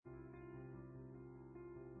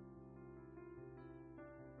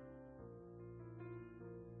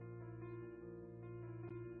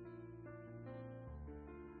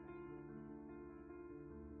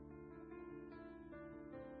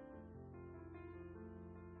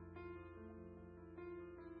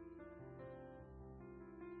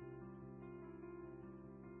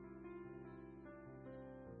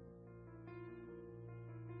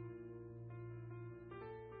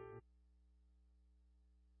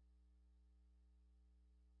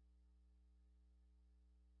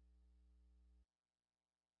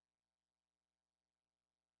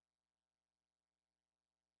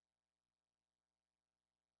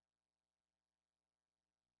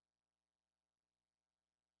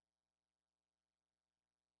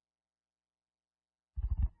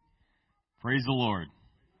Praise the Lord.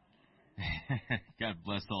 God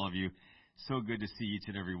bless all of you. So good to see each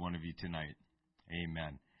and every one of you tonight.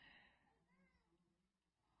 Amen.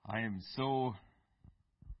 I am so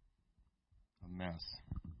a mess.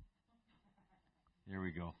 There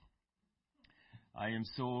we go. I am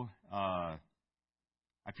so, I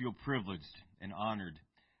feel privileged and honored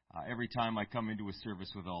every time I come into a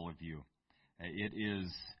service with all of you. I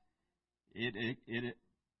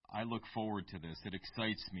look forward to this. It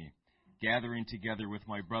excites me. Gathering together with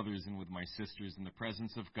my brothers and with my sisters in the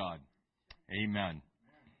presence of God. Amen.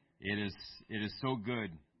 It is so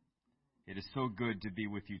good. It is so good to be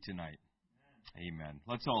with you tonight. Amen.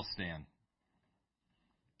 Let's all stand.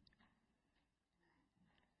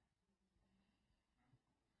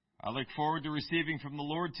 I look forward to receiving from the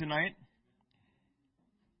Lord tonight.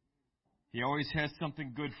 He always has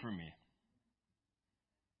something good for me.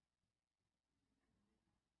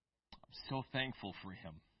 I'm so thankful for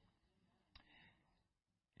Him.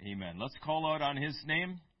 Amen. Let's call out on His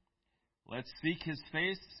name. Let's seek His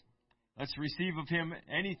face. Let's receive of Him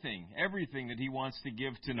anything, everything that He wants to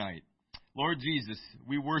give tonight. Lord Jesus,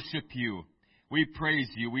 we worship You. We praise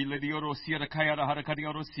You. We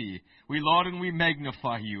laud and we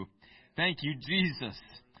magnify You. Thank You, Jesus,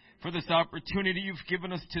 for this opportunity You've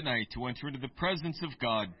given us tonight to enter into the presence of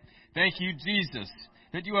God. Thank You, Jesus,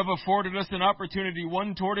 that You have afforded us an opportunity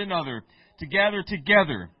one toward another to gather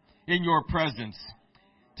together in Your presence.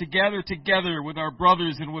 To gather together with our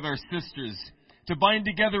brothers and with our sisters, to bind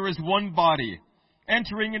together as one body,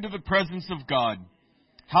 entering into the presence of God.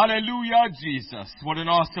 Hallelujah, Jesus. What an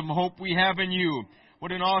awesome hope we have in You.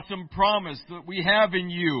 What an awesome promise that we have in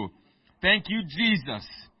You. Thank You, Jesus.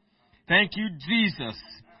 Thank You, Jesus,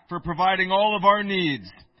 for providing all of our needs.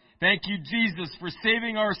 Thank You, Jesus, for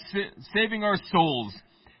saving our souls.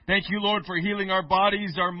 Thank You, Lord, for healing our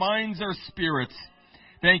bodies, our minds, our spirits.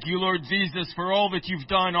 Thank You, Lord Jesus, for all that You've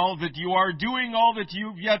done, all that You are doing, all that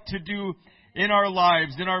You've yet to do in our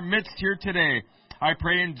lives, in our midst here today. I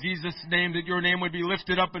pray in Jesus' name that Your name would be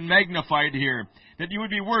lifted up and magnified here, that You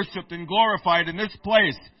would be worshipped and glorified in this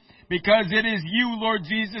place, because it is You, Lord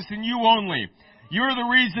Jesus, and You only. You're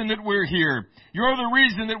the reason that we're here. You're the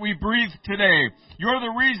reason that we breathe today. You're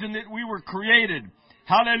the reason that we were created.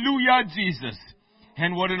 Hallelujah, Jesus.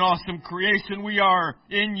 And what an awesome creation we are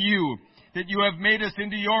in You. That You have made us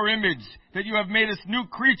into Your image, that You have made us new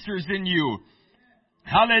creatures in You.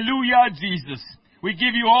 Hallelujah, Jesus. We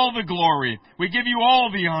give You all the glory. We give You all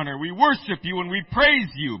the honor. We worship You and we praise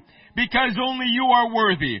You, because only You are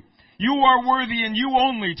worthy. You are worthy and You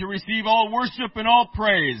only to receive all worship and all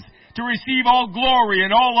praise, to receive all glory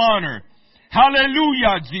and all honor.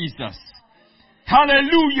 Hallelujah, Jesus.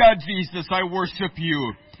 Hallelujah, Jesus. I worship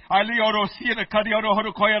You.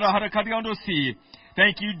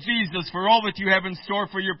 Thank You, Jesus, for all that You have in store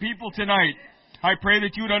for Your people tonight. I pray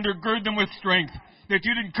that You would undergird them with strength, that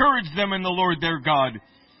You'd encourage them in the Lord their God.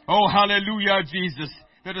 Oh, hallelujah, Jesus,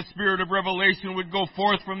 that a spirit of revelation would go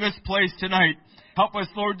forth from this place tonight. Help us,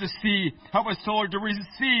 Lord, to see. Help us, Lord, to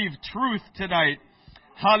receive truth tonight.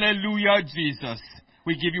 Hallelujah, Jesus.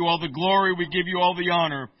 We give You all the glory. We give You all the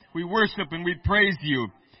honor. We worship and we praise You.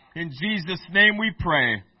 In Jesus' name we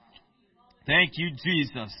pray. Thank You,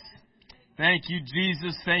 Jesus. Thank You,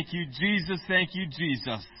 Jesus. Thank You, Jesus. Thank You,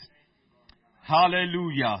 Jesus.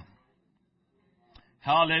 Hallelujah.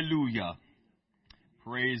 Hallelujah.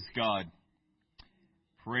 Praise God.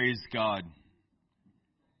 Praise God.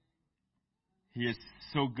 He is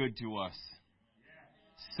so good to us.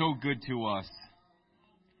 So good to us.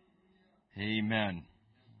 Amen.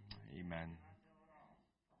 Amen.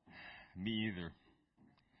 Me either.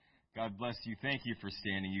 God bless you. Thank you for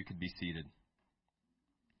standing. You can be seated.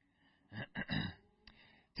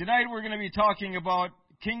 Tonight we're going to be talking about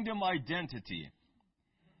kingdom identity.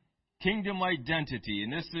 Kingdom identity.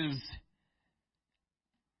 And this is,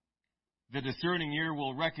 the discerning ear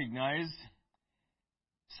will recognize,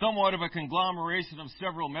 somewhat of a conglomeration of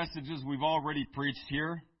several messages we've already preached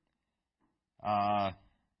here.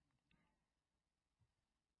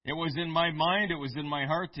 It was in my mind, it was in my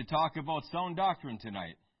heart to talk about sound doctrine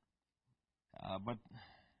tonight. But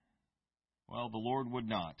the Lord would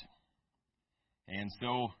not. And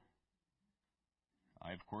so,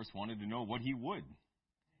 I, of course, wanted to know what He would.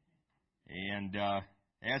 And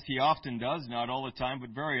as He often does, not all the time, but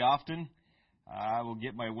very often, I will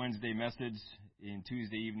get my Wednesday message in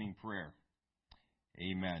Tuesday evening prayer.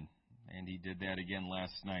 Amen. And He did that again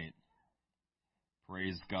last night.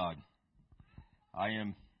 Praise God. I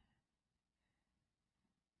am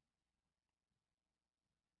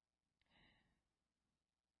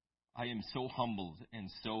so humbled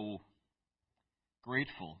and so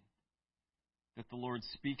grateful that the Lord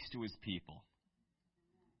speaks to His people.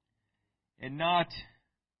 And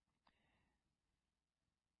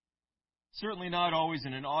certainly not always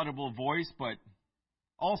in an audible voice, but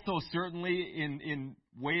also certainly in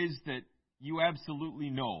ways that you absolutely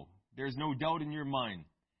know. There's no doubt in your mind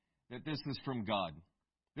that this is from God.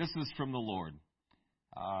 This is from the Lord.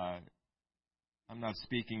 I'm not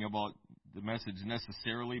speaking about the message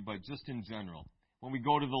necessarily, but just in general. When we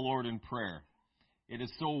go to the Lord in prayer, it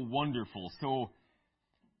is so wonderful, so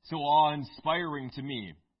awe-inspiring to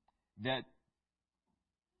me that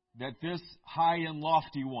this high and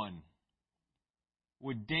lofty one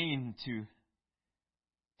would deign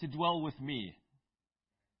to dwell with me,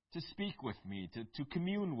 to speak with me, to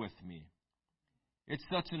commune with me. It's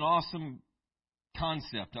such an awesome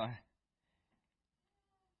concept.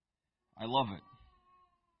 I love it.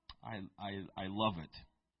 I love it.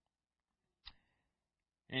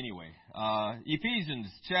 Anyway, Ephesians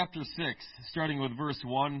chapter 6, starting with verse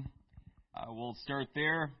 1. We'll start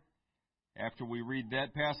there. After we read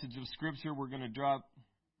that passage of Scripture, we're going to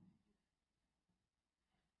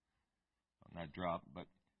but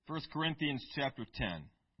 1 Corinthians chapter 10.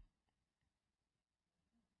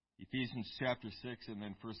 Ephesians chapter 6 and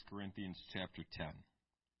then 1 Corinthians chapter 10.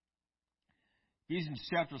 Ephesians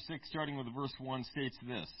chapter 6, starting with verse 1, states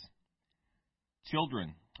this: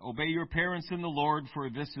 Children, obey your parents in the Lord, for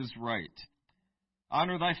this is right.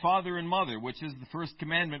 Honor thy father and mother, which is the first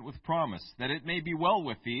commandment with promise, that it may be well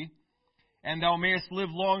with thee, and thou mayest live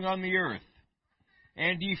long on the earth.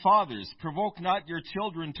 And ye fathers, provoke not your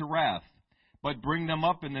children to wrath, but bring them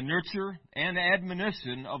up in the nurture and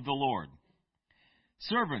admonition of the Lord.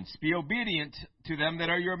 Servants, be obedient to them that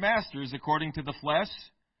are your masters according to the flesh.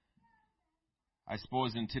 I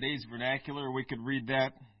suppose in today's vernacular we could read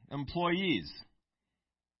that, employees.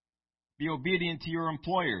 Be obedient to your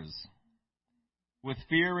employers, with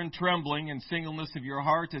fear and trembling and singleness of your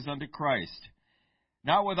heart as unto Christ.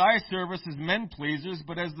 Not with eye service as men pleasers,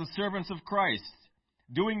 but as the servants of Christ,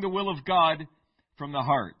 doing the will of God from the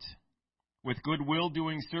heart, with good will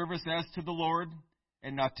doing service as to the Lord,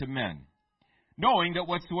 and not to men. Knowing that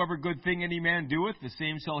whatsoever good thing any man doeth, the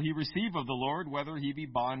same shall he receive of the Lord, whether he be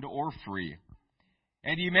bond or free.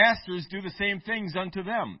 And ye masters, do the same things unto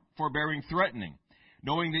them, forbearing threatening,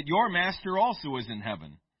 knowing that your master also is in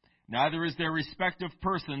heaven. Neither is there respect of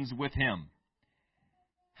persons with him.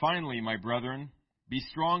 Finally, my brethren, be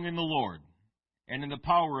strong in the Lord, and in the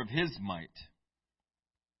power of his might.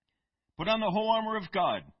 Put on the whole armor of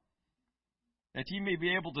God, that ye may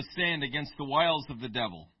be able to stand against the wiles of the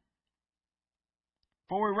devil.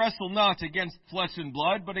 For we wrestle not against flesh and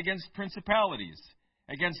blood, but against principalities,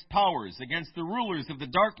 against powers, against the rulers of the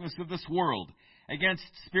darkness of this world, against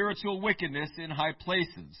spiritual wickedness in high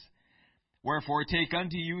places. Wherefore take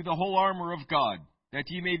unto you the whole armor of God, that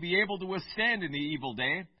ye may be able to withstand in the evil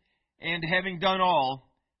day, and having done all,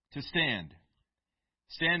 to stand.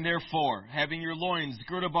 Stand therefore, having your loins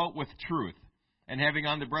girt about with truth, and having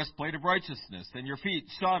on the breastplate of righteousness, and your feet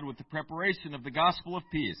shod with the preparation of the gospel of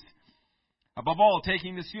peace. Above all,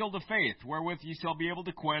 taking the shield of faith, wherewith ye shall be able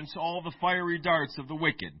to quench all the fiery darts of the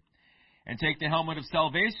wicked, and take the helmet of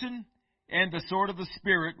salvation, and the sword of the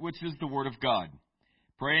Spirit, which is the word of God,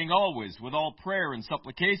 praying always with all prayer and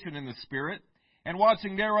supplication in the Spirit, and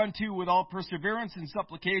watching thereunto with all perseverance and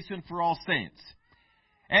supplication for all saints.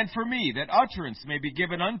 And for me, that utterance may be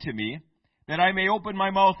given unto me, that I may open my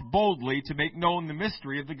mouth boldly to make known the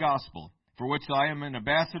mystery of the gospel, for which I am an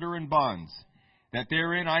ambassador in bonds, that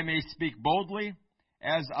therein I may speak boldly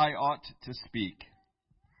as I ought to speak.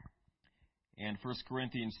 And 1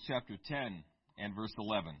 Corinthians chapter 10 and verse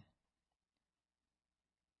 11.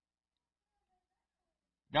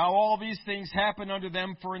 Now all these things happen unto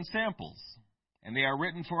them for ensamples, and they are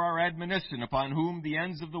written for our admonition, upon whom the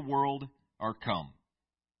ends of the world are come.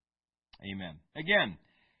 Amen. Again,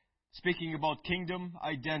 speaking about kingdom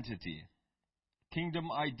identity.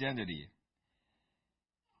 Kingdom identity.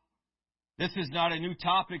 This is not a new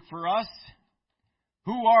topic for us.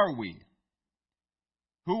 Who are we?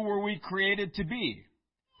 Who were we created to be?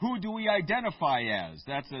 Who do we identify as?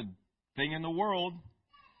 That's a thing in the world.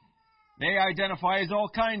 They identify as all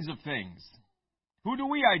kinds of things. Who do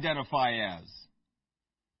we identify as?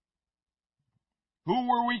 Who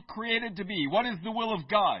were we created to be? What is the will of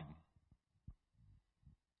God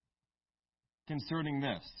concerning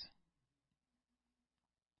this?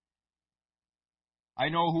 I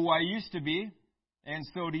know who I used to be, and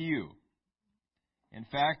so do you. In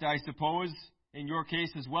fact, I suppose, in your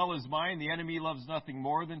case as well as mine, the enemy loves nothing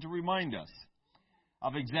more than to remind us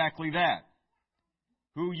of exactly that.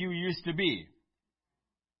 Who you used to be,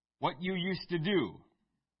 what you used to do,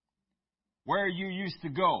 where you used to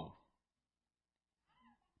go,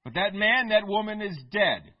 But that man, that woman is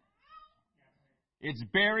dead. It's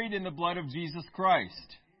buried in the blood of Jesus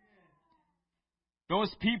Christ.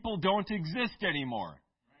 Those people don't exist anymore.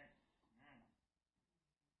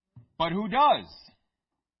 But who does?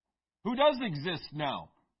 Who does exist now?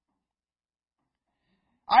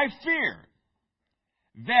 I fear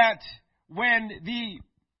that when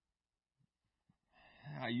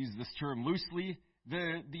I use this term loosely,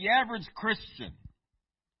 the average Christian,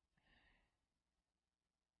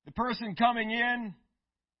 the person coming in,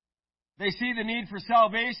 they see the need for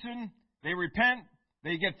salvation, they repent,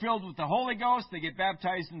 they get filled with the Holy Ghost, they get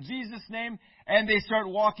baptized in Jesus' name, and they start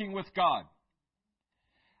walking with God.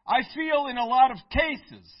 I feel in a lot of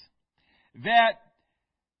cases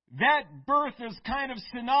that birth is kind of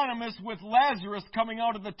synonymous with Lazarus coming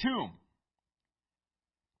out of the tomb.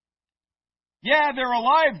 Yeah, they're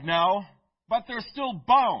alive now, but they're still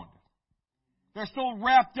bound. They're still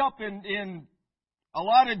wrapped up in a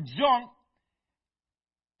lot of junk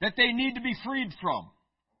that they need to be freed from.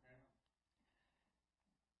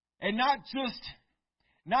 And not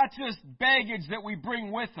just baggage that we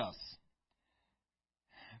bring with us.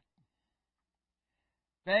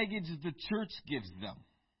 Baggage the church gives them.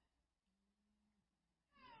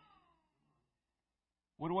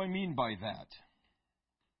 What do I mean by that?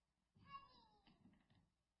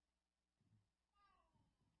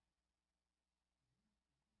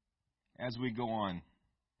 As we go on,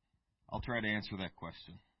 I'll try to answer that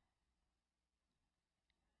question.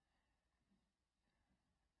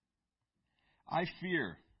 I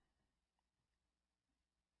fear,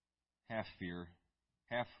 half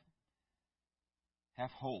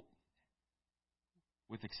hope,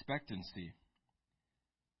 with expectancy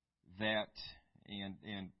that,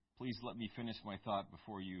 and please let me finish my thought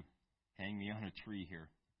before you hang me on a tree here,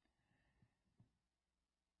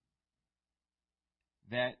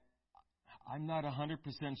 that I'm not 100%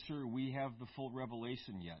 sure we have the full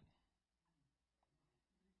revelation yet.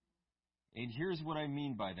 And here's what I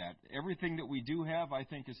mean by that. Everything that we do have, I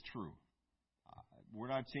think, is true. We're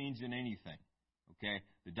not changing anything. Okay?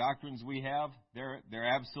 The doctrines we have, they're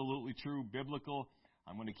absolutely true, biblical.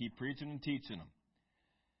 I'm going to keep preaching and teaching them.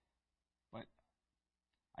 But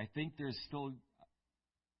I think there's still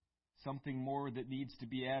something more that needs to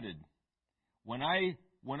be added. When I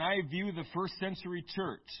view the first century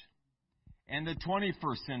church and the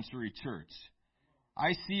 21st century church,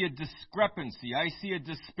 I see a discrepancy. I see a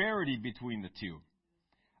disparity between the two.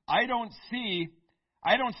 I don't see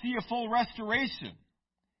a full restoration.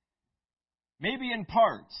 Maybe in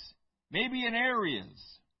parts, maybe in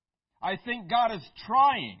areas. I think God is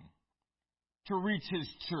trying to reach His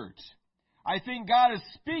church. I think God is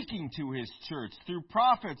speaking to His church through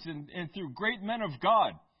prophets and through great men of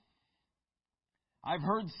God. I've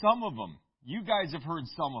heard some of them. You guys have heard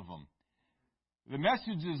some of them. The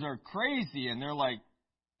messages are crazy, and they're like,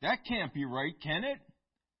 that can't be right, can it?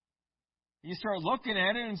 You start looking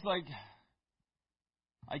at it, and it's like,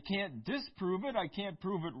 I can't disprove it. I can't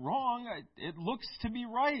prove it wrong. It looks to be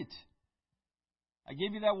right. I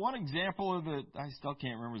gave you that one example of I still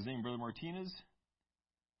can't remember his name, Brother Martinez,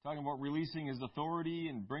 talking about releasing his authority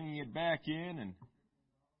and bringing it back in, and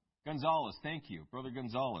Gonzalez, thank you, Brother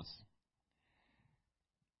Gonzalez.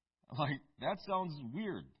 Like, that sounds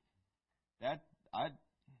weird.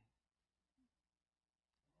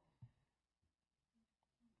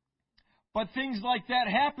 But things like that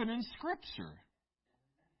happen in Scripture.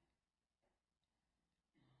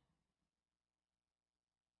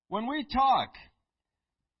 When I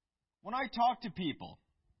talk to people,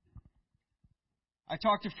 I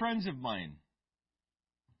talk to friends of mine,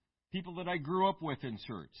 people that I grew up with in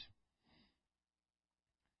church.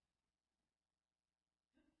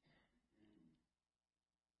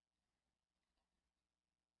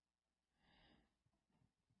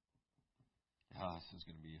 This is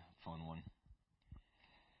going to be a fun one.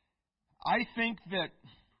 I think that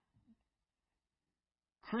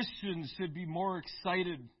Christians should be more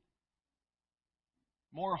excited,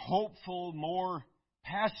 more hopeful, more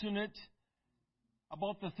passionate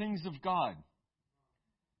about the things of God.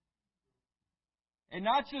 And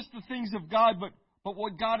not just the things of God, but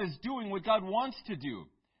what God is doing, what God wants to do.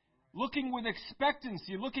 Looking with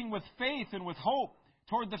expectancy, looking with faith and with hope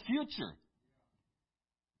toward the future.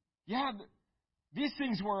 Yeah, these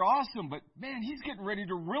things were awesome, but man, He's getting ready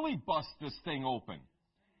to really bust this thing open.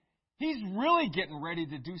 He's really getting ready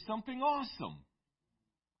to do something awesome.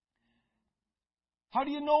 How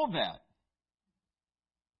do you know that?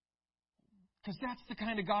 Because that's the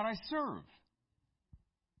kind of God I serve.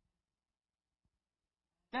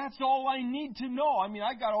 That's all I need to know. I mean,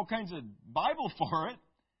 I got all kinds of Bible for it,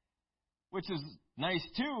 which is nice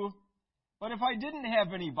too. But if I didn't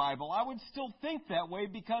have any Bible, I would still think that way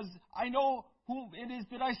because I know who it is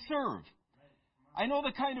that I serve. I know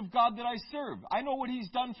the kind of God that I serve. I know what He's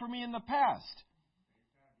done for me in the past.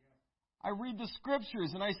 I read the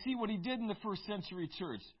Scriptures and I see what He did in the first century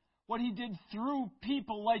church. What He did through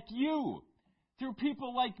people like you. Through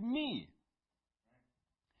people like me.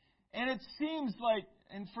 And it seems like,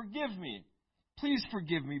 and forgive me, please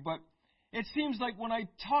forgive me, but it seems like when I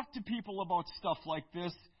talk to people about stuff like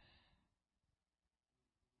this,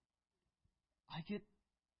 I get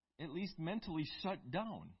at least mentally shut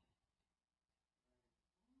down.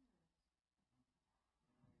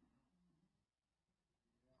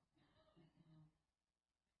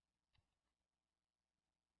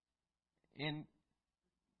 And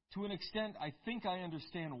to an extent, I think I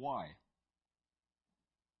understand why.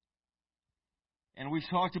 And we've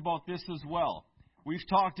talked about this as well. We've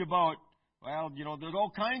talked about, well, there's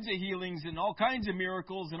all kinds of healings and all kinds of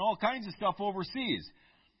miracles and all kinds of stuff overseas.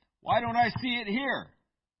 Why don't I see it here?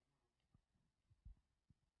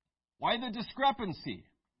 Why the discrepancy?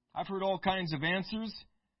 I've heard all kinds of answers.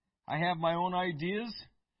 I have my own ideas.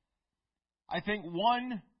 I think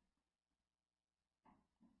one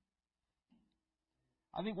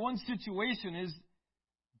situation is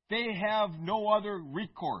they have no other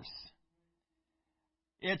recourse.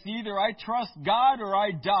 It's either I trust God or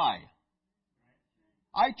I die.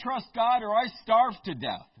 I trust God or I starve to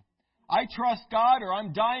death. I trust God or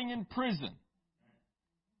I'm dying in prison.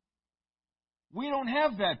 We don't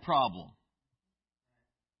have that problem.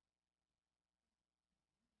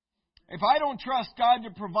 If I don't trust God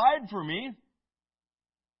to provide for me,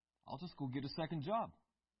 I'll just go get a second job.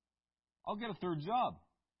 I'll get a third job.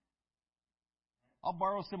 I'll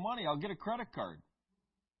borrow some money. I'll get a credit card.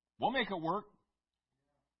 We'll make it work.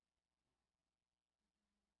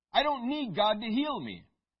 I don't need God to heal me.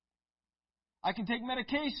 I can take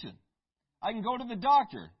medication. I can go to the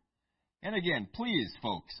doctor. And again, please,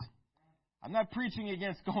 folks, I'm not preaching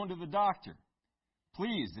against going to the doctor.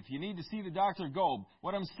 Please, if you need to see the doctor, go.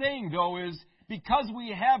 What I'm saying, though, is because we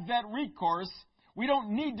have that recourse, we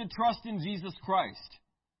don't need to trust in Jesus Christ.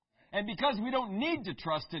 And because we don't need to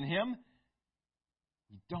trust in Him,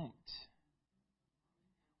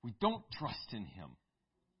 we don't trust in Him.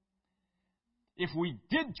 If we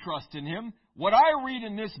did trust in Him, what I read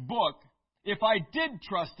in this book, if I did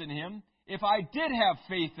trust in Him, if I did have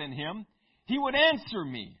faith in Him, He would answer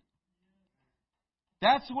me.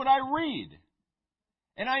 That's what I read.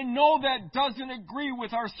 And I know that doesn't agree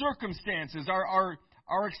with our circumstances, our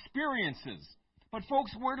experiences. But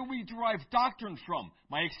folks, where do we derive doctrine from?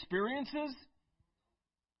 My experiences?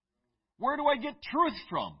 Where do I get truth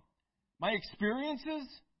from? My experiences?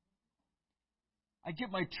 I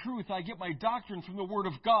get my truth, I get my doctrine from the Word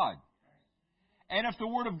of God. And if the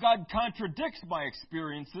Word of God contradicts my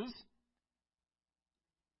experiences,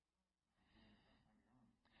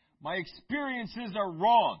 my experiences are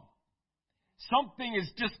wrong. Something is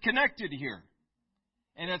disconnected here.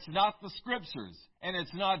 And it's not the Scriptures. And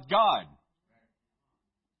it's not God.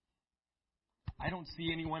 I don't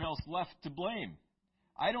see anyone else left to blame.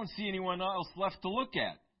 I don't see anyone else left to look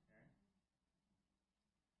at.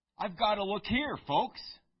 I've got to look here, folks.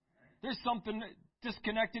 There's something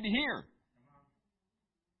disconnected here.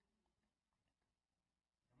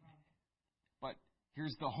 But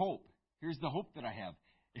here's the hope. Here's the hope that I have.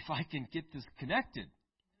 If I can get this connected,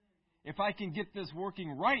 if I can get this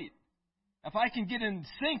working right, if I can get in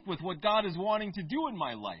sync with what God is wanting to do in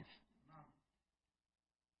my life,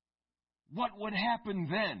 what would happen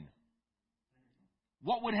then?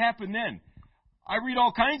 What would happen then? I read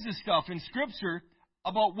all kinds of stuff in Scripture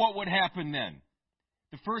about what would happen then.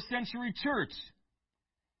 The first century church.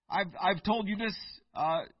 I've told you this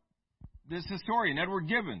this historian, Edward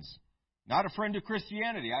Gibbons, not a friend of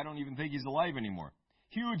Christianity. I don't even think he's alive anymore.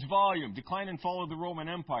 Huge volume, Decline and Fall of the Roman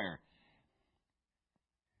Empire.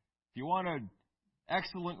 If you want an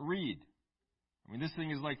excellent read, I mean, this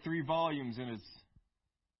thing is like 3 volumes and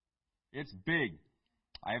it's big.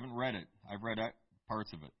 I haven't read it. I've read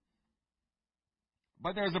parts of it.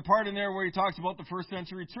 But there's a part in there where he talks about the first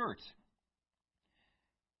century church.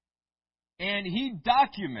 And he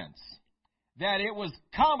documents that it was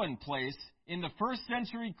commonplace in the first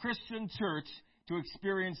century Christian church to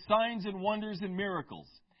experience signs and wonders and miracles.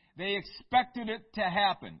 They expected it to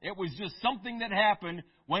happen. It was just something that happened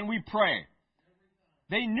when we pray.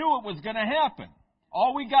 They knew it was going to happen.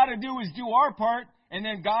 All we got to do is do our part, and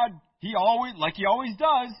then God, He always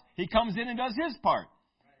does, He comes in and does His part.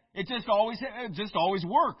 It just always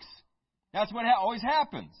works. That's what always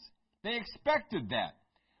happens. They expected that.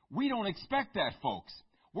 We don't expect that, folks.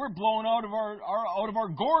 We're blown out of our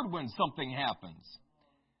gourd when something happens.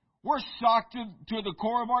 We're shocked to the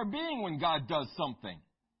core of our being when God does something.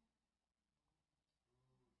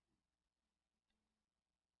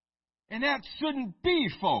 And that shouldn't be,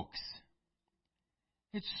 folks.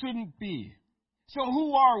 It shouldn't be. So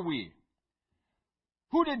who are we?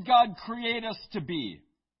 Who did God create us to be?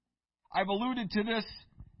 I've alluded to this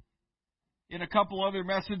in a couple other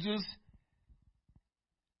messages.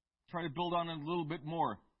 Try to build on it a little bit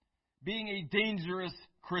more. Being a dangerous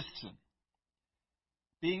Christian.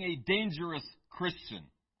 Being a dangerous Christian.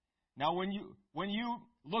 Now, when you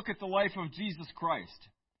look at the life of Jesus Christ,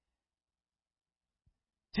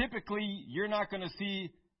 typically you're not going to see,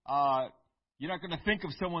 you're not going to think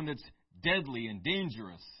of someone that's deadly and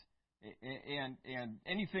dangerous and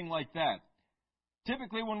anything like that.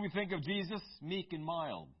 Typically, when we think of Jesus, meek and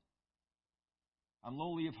mild. I'm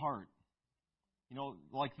lowly of heart.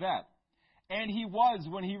 Like that. And he was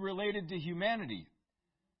when he related to humanity.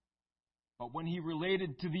 But when he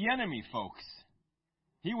related to the enemy, folks,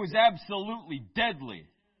 he was absolutely deadly.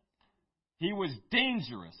 He was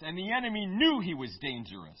dangerous. And the enemy knew he was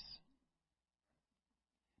dangerous.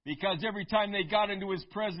 Because every time they got into his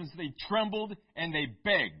presence, they trembled and they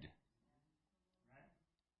begged.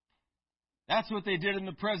 That's what they did in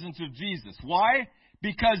the presence of Jesus. Why?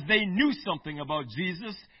 Because they knew something about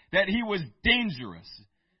Jesus, that he was dangerous,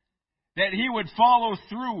 that he would follow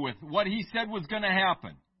through with what he said was going to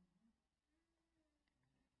happen.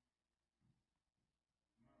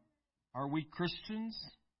 Are we Christians?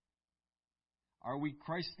 Are we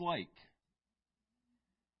Christ-like?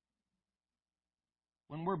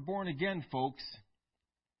 When we're born again, folks,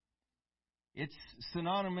 it's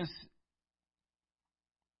synonymous.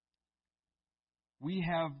 We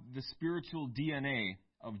have the spiritual DNA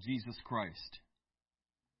of Jesus Christ.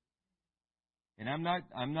 And I'm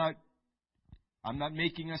not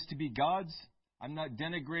making us to be gods. I'm not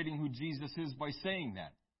denigrating who Jesus is by saying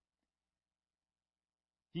that.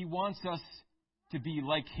 He wants us to be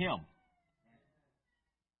like him.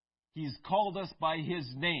 He's called us by his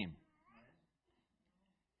name.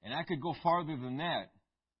 And I could go farther than that,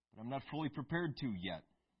 but I'm not fully prepared to yet.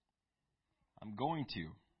 I'm going to.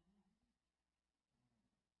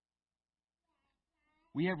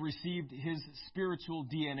 We have received his spiritual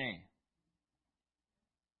DNA.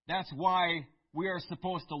 That's why we are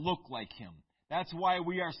supposed to look like him. That's why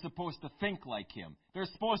we are supposed to think like him.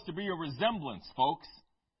 There's supposed to be a resemblance, folks.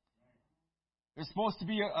 There's supposed to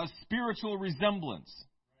be a spiritual resemblance.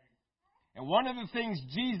 And one of the things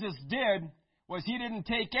Jesus did was he didn't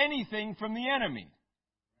take anything from the enemy.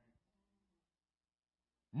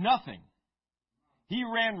 Nothing. He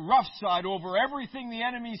ran roughshod over everything the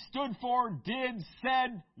enemy stood for, did,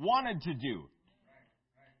 said, wanted to do.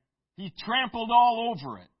 He trampled all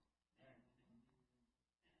over it.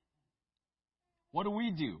 What do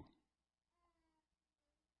we do?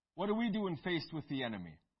 What do we do when faced with the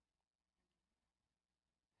enemy?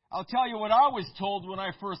 I'll tell you what I was told when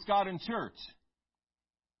I first got in church.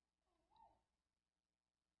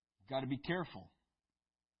 You've got to be careful.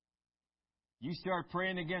 You start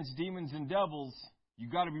praying against demons and devils,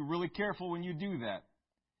 you've got to be really careful when you do that.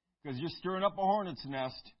 Because you're stirring up a hornet's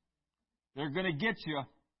nest. They're going to get you.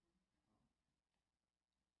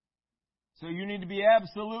 So you need to be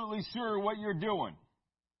absolutely sure what you're doing.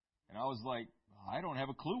 And I was like, I don't have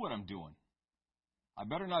a clue what I'm doing. I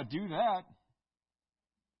better not do that.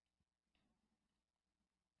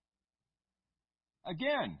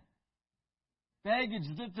 Again, baggage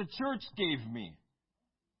that the church gave me.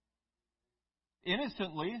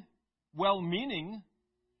 Innocently, well-meaning,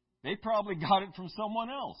 they probably got it from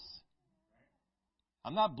someone else.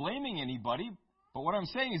 I'm not blaming anybody, but what I'm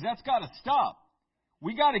saying is that's got to stop.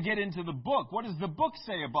 We got to get into the book. What does the book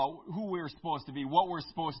say about who we're supposed to be, what we're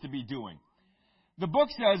supposed to be doing? The book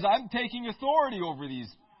says I'm taking authority over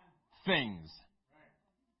these things.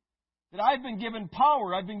 That I've been given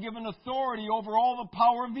power, I've been given authority over all the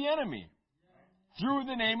power of the enemy through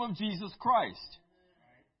the name of Jesus Christ.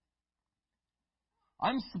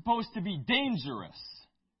 I'm supposed to be dangerous.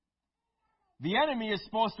 The enemy is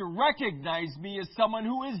supposed to recognize me as someone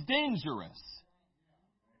who is dangerous.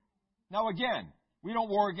 Now again, we don't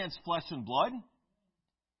war against flesh and blood.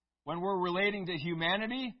 When we're relating to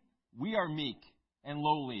humanity, we are meek and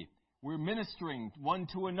lowly. We're ministering one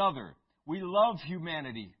to another. We love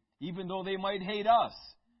humanity, even though they might hate us.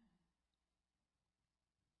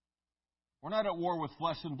 We're not at war with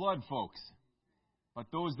flesh and blood, folks. But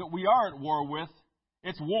those that we are at war with,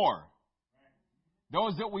 it's war.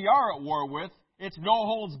 Those that we are at war with, it's no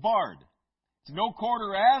holds barred. It's no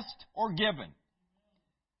quarter asked or given.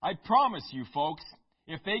 I promise you, folks,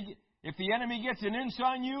 if the enemy gets an inch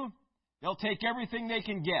on you, they'll take everything they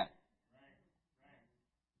can get.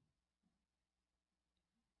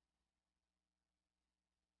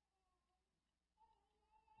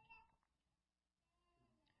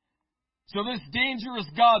 So this dangerous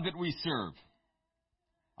God that we serve,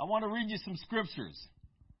 I want to read you some scriptures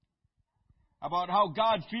about how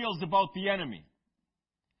God feels about the enemy,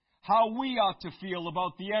 how we ought to feel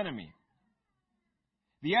about the enemy.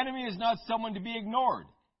 The enemy is not someone to be ignored.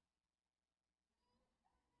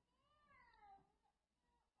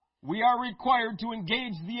 We are required to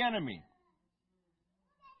engage the enemy.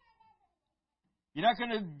 You're not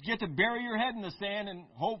going to get to bury your head in the sand and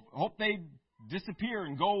hope they disappear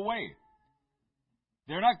and go away.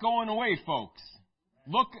 They're not going away, folks.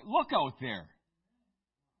 Look out there.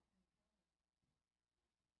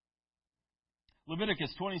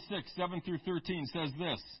 Leviticus 26, 7 through 13 says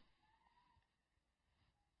this.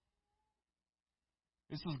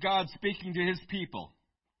 This is God speaking to His people.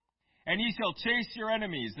 And ye shall chase your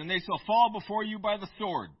enemies, and they shall fall before you by the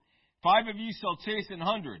sword. 5 of you shall chase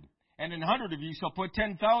 100, and 100 of you shall put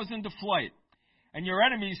 10,000 to flight. And your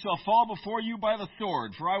enemies shall fall before you by the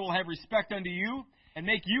sword, for I will have respect unto you, and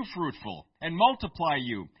make you fruitful, and multiply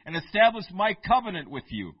you, and establish my covenant with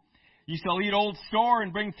you. Ye shall eat old store,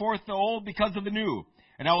 and bring forth the old because of the new.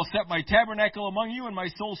 And I will set my tabernacle among you, and my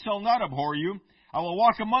soul shall not abhor you. I will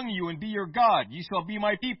walk among you, and be your God. Ye shall be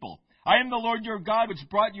my people. I am the Lord your God, which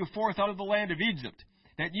brought you forth out of the land of Egypt,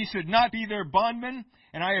 that ye should not be their bondmen,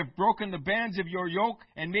 and I have broken the bands of your yoke,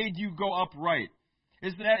 and made you go upright.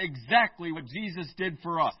 Isn't that exactly what Jesus did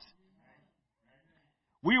for us?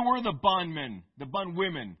 We were the bondmen, the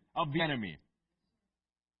bondwomen of the enemy.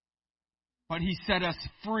 But He set us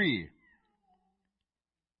free.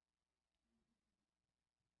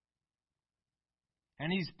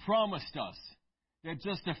 And He's promised us that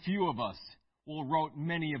just a few of us will rout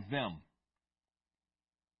many of them.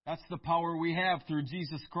 That's the power we have through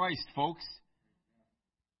Jesus Christ, folks.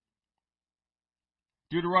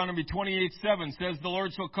 Deuteronomy 28:7 says, The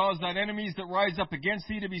Lord shall cause thine enemies that rise up against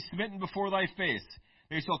thee to be smitten before thy face.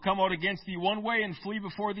 They shall come out against thee one way and flee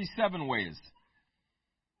before thee 7 ways.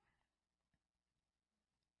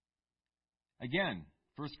 Again,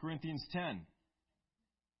 1 Corinthians 10.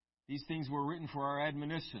 These things were written for our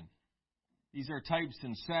admonition. These are types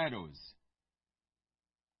and shadows.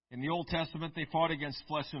 In the Old Testament, they fought against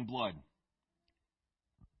flesh and blood.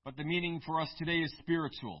 But the meaning for us today is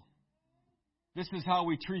spiritual. This is how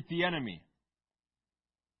we treat the enemy.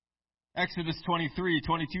 Exodus 23,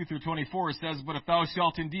 22 through 24 says, But if thou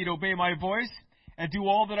shalt indeed obey my voice, and do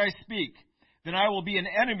all that I speak, then I will be an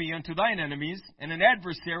enemy unto thine enemies, and an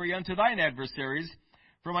adversary unto thine adversaries.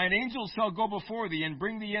 For mine angels shall go before thee, and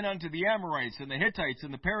bring thee in unto the Amorites, and the Hittites,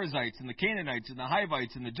 and the Perizzites, and the Canaanites, and the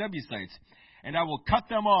Hivites, and the Jebusites, and I will cut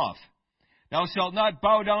them off. Thou shalt not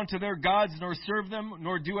bow down to their gods, nor serve them,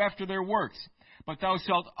 nor do after their works, but thou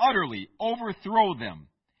shalt utterly overthrow them,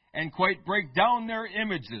 and quite break down their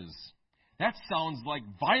images. That sounds like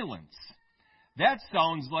violence. That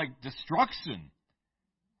sounds like destruction.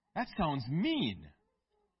 That sounds mean.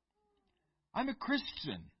 I'm a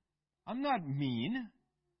Christian. I'm not mean.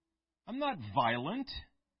 I'm not violent.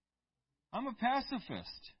 I'm a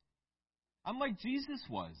pacifist. I'm like Jesus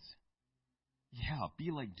was. Yeah, be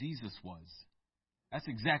like Jesus was. That's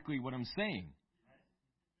exactly what I'm saying.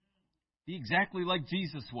 Be exactly like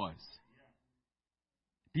Jesus was.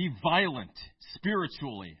 Be violent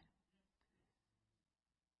spiritually.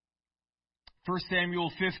 1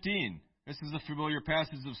 Samuel 15. This is a familiar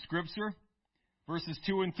passage of Scripture. Verses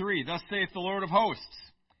 2 and 3. Thus saith the Lord of hosts.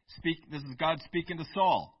 This is God speaking to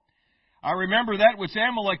Saul. I remember that which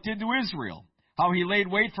Amalek did to Israel, how he laid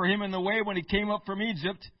wait for him in the way when he came up from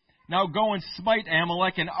Egypt. Now go and smite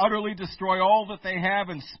Amalek and utterly destroy all that they have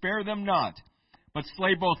and spare them not. But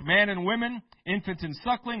slay both man and women, infant and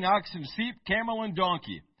suckling, ox and sheep, camel and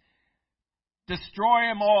donkey. Destroy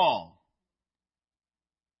them all.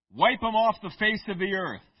 Wipe them off the face of the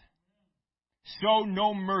earth. Show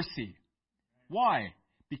no mercy. Why?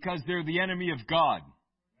 Because they're the enemy of God.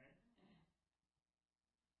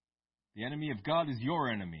 The enemy of God is your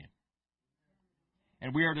enemy.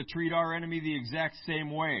 And we are to treat our enemy the exact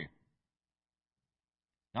same way.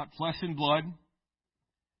 Not flesh and blood,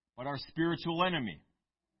 but our spiritual enemy.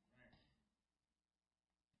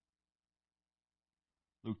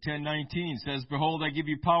 Luke 10:19 says, Behold, I give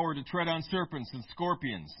you power to tread on serpents and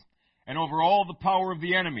scorpions, and over all the power of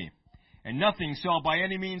the enemy, and nothing shall by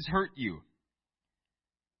any means hurt you.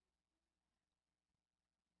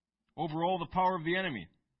 Over all the power of the enemy.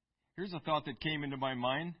 Here's a thought that came into my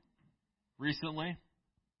mind recently.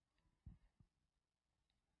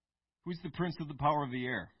 Who's the prince of the power of the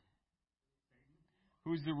air?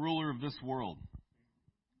 Who's the ruler of this world?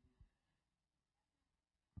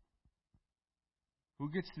 Who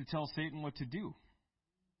gets to tell Satan what to do?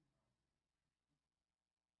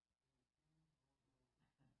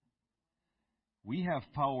 We have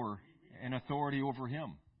power and authority over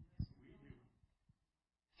him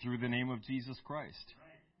through the name of Jesus Christ.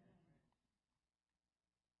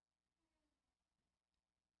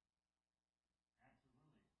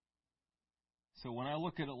 So when I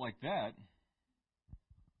look at it like that,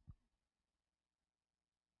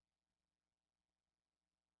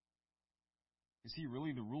 is he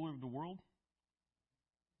really the ruler of the world?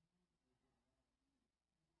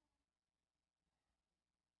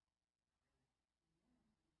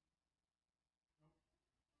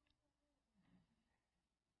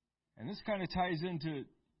 And this kind of ties into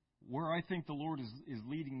where I think the Lord is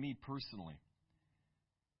leading me personally.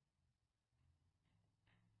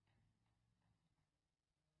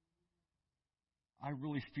 I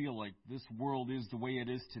really feel like this world is the way it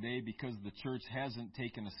is today because the church hasn't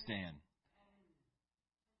taken a stand.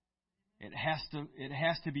 It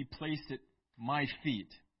has to be placed at my feet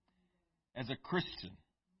as a Christian,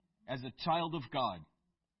 as a child of God.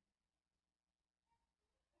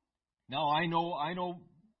 Now I know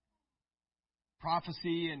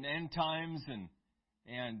prophecy and end times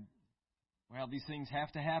and well, these things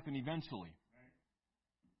have to happen eventually.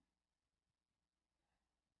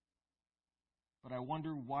 But I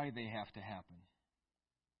wonder why they have to happen.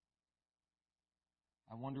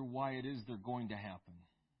 I wonder why it is they're going to happen.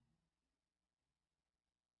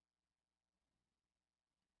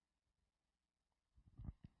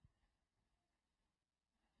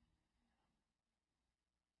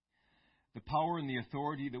 The power and the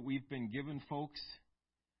authority that we've been given, folks,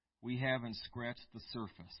 we haven't scratched the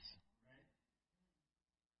surface.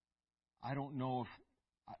 I don't know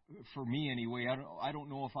if, for me anyway, I don't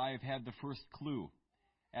know if I've had the first clue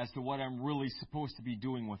as to what I'm really supposed to be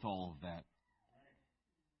doing with all of that.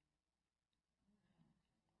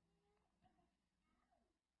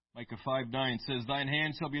 Micah 5:9 says, "Thine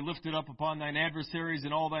hand shall be lifted up upon thine adversaries,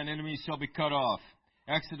 and all thine enemies shall be cut off."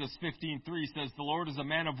 Exodus 15:3 says, "The Lord is a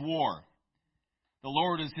man of war. The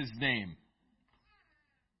Lord is his name."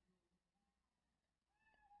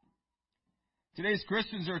 Today's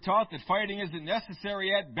Christians are taught that fighting isn't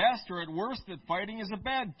necessary at best, or at worst, that fighting is a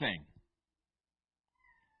bad thing.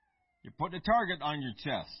 You're putting a target on your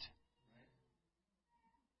chest.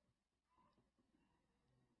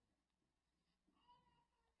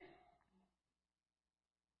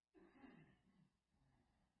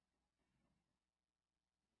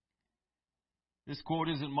 This quote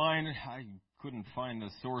isn't mine. I couldn't find the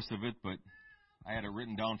source of it, but I had it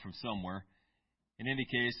written down from somewhere. In any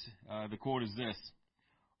case, the quote is this: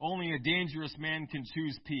 "Only a dangerous man can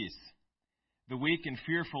choose peace. The weak and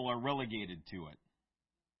fearful are relegated to it."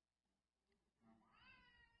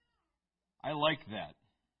 I like that.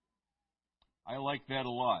 I like that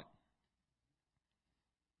a lot.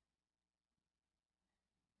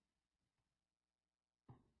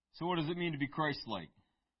 So what does it mean to be Christ-like?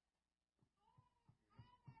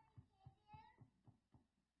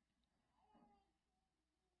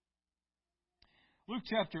 Luke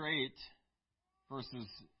chapter 8, verses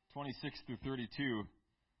 26 through 32.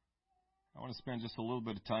 I want to spend just a little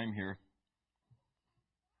bit of time here.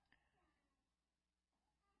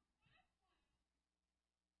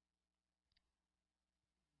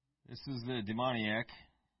 This is the demoniac.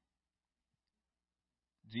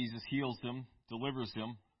 Jesus heals him, delivers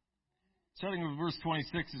him. Starting with verse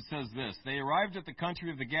 26, it says this: "They arrived at the country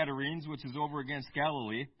of the Gadarenes, which is over against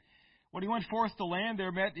Galilee. When he went forth to land,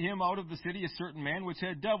 there met him out of the city a certain man which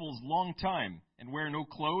had devils long time, and wear no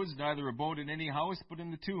clothes, neither abode in any house, but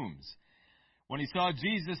in the tombs. When he saw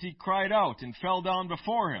Jesus, he cried out, and fell down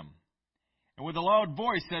before him, and with a loud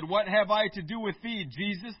voice said, What have I to do with thee,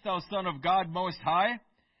 Jesus, thou Son of God Most High?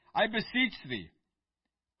 I beseech thee,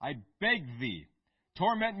 I beg thee,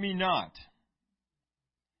 torment me not.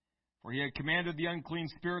 For he had commanded the unclean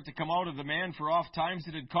spirit to come out of the man, for oft times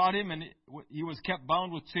it had caught him, and he was kept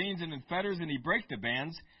bound with chains and in fetters, and he brake the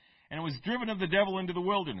bands, and was driven of the devil into the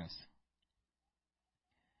wilderness.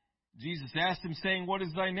 Jesus asked him, saying, What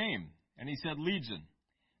is thy name? And he said, Legion,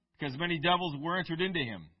 because many devils were entered into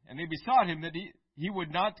him. And they besought him that he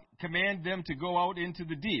would not command them to go out into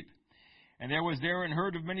the deep. And there was there an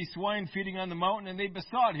herd of many swine feeding on the mountain, and they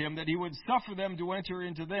besought him that he would suffer them to enter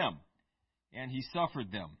into them. And he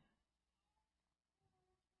suffered them.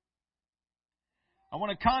 I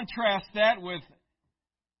want to contrast that with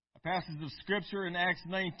a passage of Scripture in Acts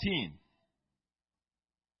 19.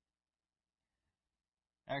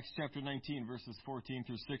 Acts chapter 19, verses 14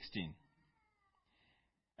 through 16.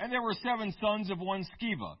 And there were 7 sons of one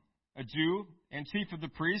Sceva, a Jew, and chief of the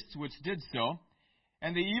priests, which did so.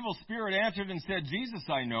 And the evil spirit answered and said, Jesus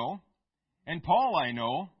I know, and Paul I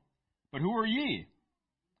know, but who are ye?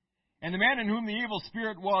 And the man in whom the evil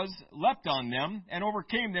spirit was leapt on them, and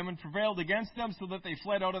overcame them, and prevailed against them, so that they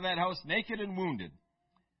fled out of that house naked and wounded.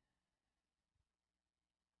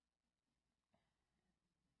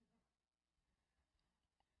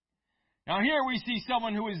 Now here we see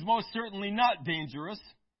someone who is most certainly not dangerous,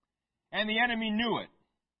 and the enemy knew it.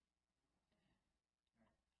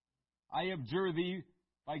 I abjure thee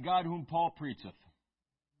by God whom Paul preacheth.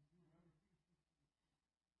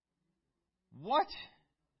 What?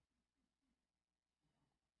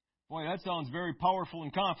 Boy, that sounds very powerful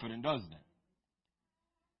and confident, doesn't it?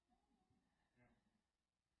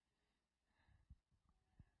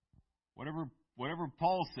 Whatever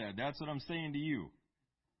Paul said, that's what I'm saying to you.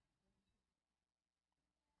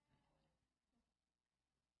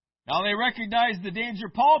 Now they recognized the danger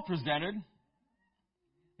Paul presented.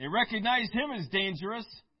 They recognized him as dangerous.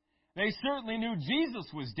 They certainly knew Jesus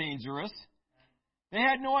was dangerous. They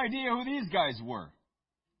had no idea who these guys were.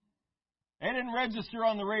 They didn't register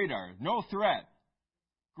on the radar. No threat.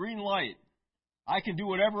 Green light. I can do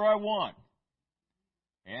whatever I want.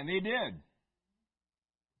 And they did.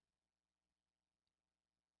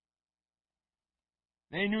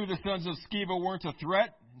 They knew the sons of Sceva weren't a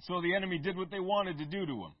threat, and so the enemy did what they wanted to do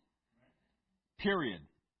to them. Period.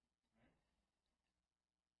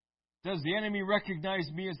 Does the enemy recognize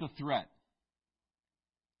me as a threat?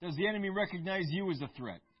 Does the enemy recognize you as a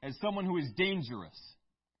threat? As someone who is dangerous?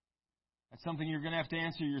 That's something you're going to have to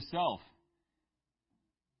answer yourself.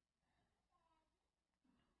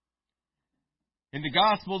 In the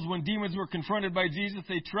Gospels, when demons were confronted by Jesus,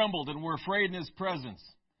 they trembled and were afraid in His presence.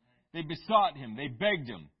 They besought Him. They begged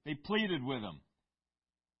Him. They pleaded with Him.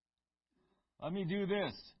 Let me do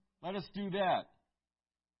this. Let us do that.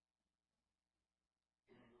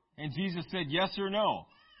 And Jesus said yes or no.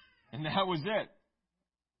 And that was it.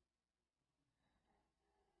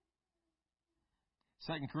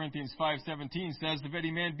 2 Corinthians 5:17 says, if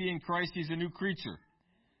any man be in Christ, he's a new creature.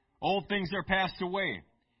 Old things are passed away.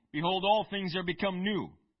 Behold, all things are become new.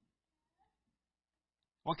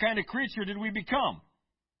 What kind of creature did we become?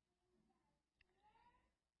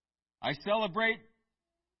 I celebrate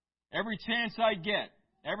every chance I get,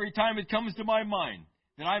 every time it comes to my mind,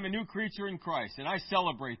 that I'm a new creature in Christ, and I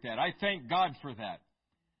celebrate that. I thank God for that.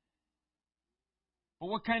 But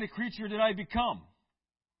what kind of creature did I become?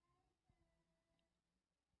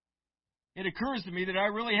 It occurs to me that I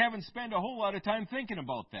really haven't spent a whole lot of time thinking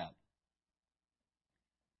about that.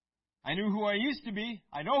 I knew who I used to be.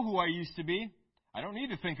 I know who I used to be. I don't need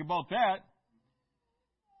to think about that.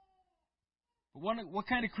 But what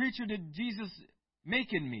kind of creature did Jesus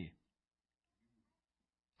make in me?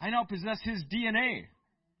 I now possess His DNA.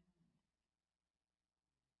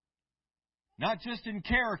 Not just in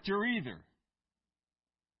character either,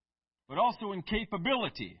 but also in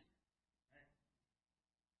capability.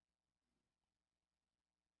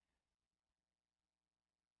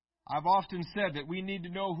 I've often said that we need to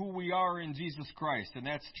know who we are in Jesus Christ, and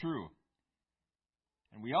that's true.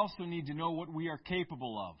 And we also need to know what we are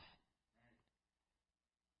capable of.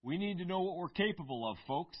 We need to know what we're capable of,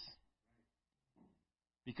 folks.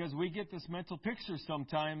 Because we get this mental picture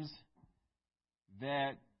sometimes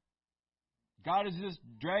that God is just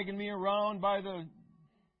dragging me around by the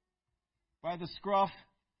scruff.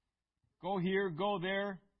 Go here, go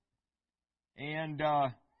there. And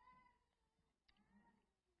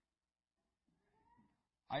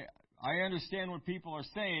I understand what people are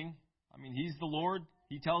saying. I mean, He's the Lord.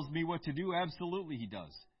 He tells me what to do. Absolutely He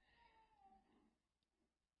does.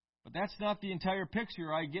 But that's not the entire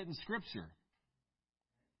picture I get in Scripture.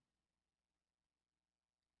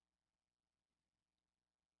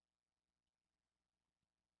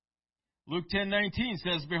 Luke 10:19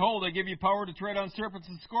 says, behold, I give you power to tread on serpents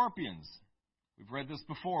and scorpions. We've read this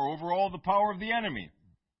before. Over all the power of the enemy.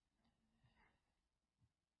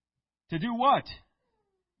 To do what?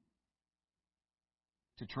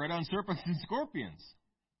 To tread on serpents and scorpions.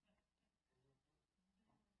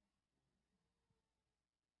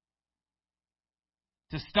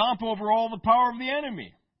 To stomp over all the power of the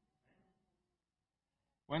enemy.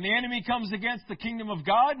 When the enemy comes against the kingdom of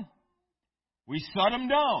God, we shut him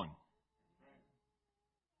down.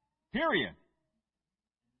 Period.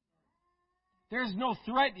 There's no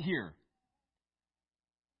threat here.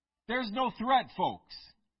 There's no threat, folks.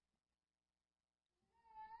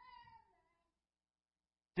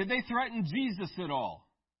 Did they threaten Jesus at all?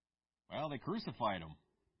 Well, they crucified Him.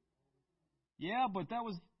 Yeah, but that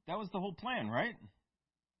was the whole plan, right?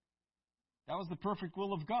 That was the perfect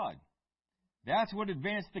will of God. That's what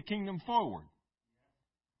advanced the kingdom forward.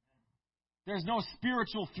 There's no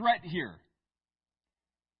spiritual threat here.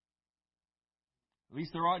 At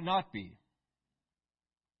least there ought not be.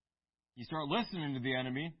 You start listening to the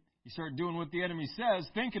enemy. You start doing what the enemy says,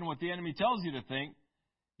 thinking what the enemy tells you to think.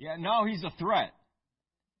 Yeah, now he's a threat.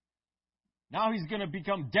 Now he's going to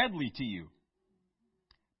become deadly to you.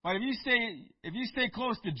 But if you stay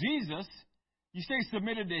close to Jesus, you stay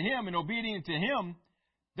submitted to Him and obedient to Him,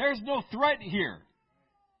 there's no threat here.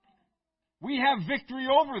 We have victory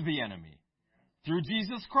over the enemy through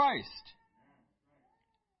Jesus Christ.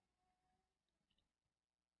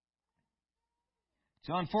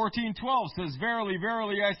 John 14:12 says, Verily,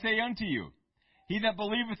 verily, I say unto you, he that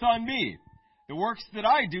believeth on me, the works that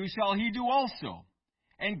I do shall he do also.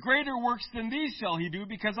 And greater works than these shall he do,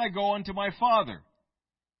 because I go unto my Father.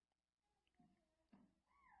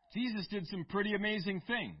 Jesus did some pretty amazing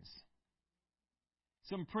things.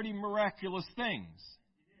 Some pretty miraculous things.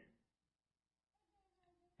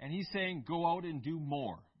 And He's saying, go out and do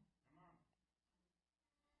more.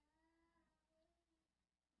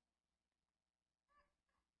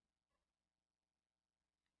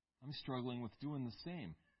 I'm struggling with doing the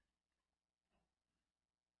same.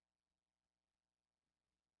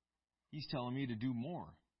 He's telling me to do more.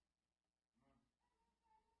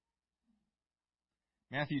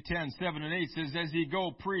 Matthew 10:7-8 says, As ye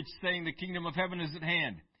go, preach, saying, The kingdom of heaven is at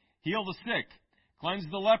hand. Heal the sick, cleanse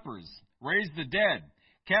the lepers, raise the dead,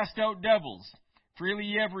 cast out devils. Freely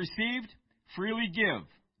ye have received, freely give.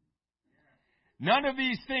 None of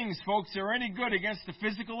these things, folks, are any good against the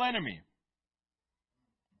physical enemy.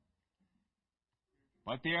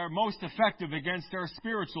 But they are most effective against our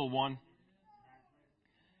spiritual one.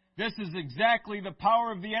 This is exactly the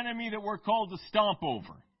power of the enemy that we're called to stomp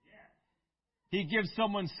over. He gives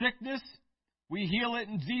someone sickness, we heal it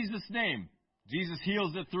in Jesus' name. Jesus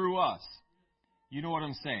heals it through us. You know what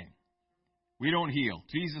I'm saying? We don't heal.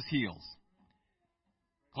 Jesus heals.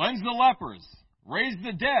 Cleanse the lepers. Raise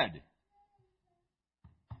the dead.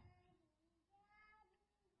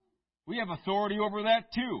 We have authority over that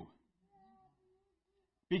too.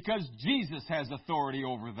 Because Jesus has authority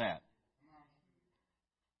over that.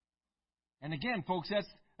 And again, folks,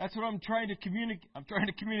 that's what I'm trying to communicate. I'm trying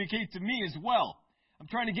to communicate to me as well. I'm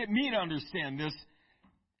trying to get me to understand this.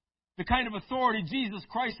 The kind of authority Jesus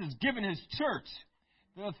Christ has given His church.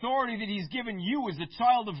 The authority that He's given you as a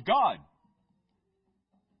child of God.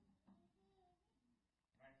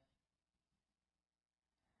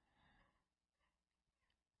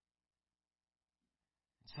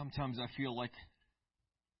 Sometimes I feel like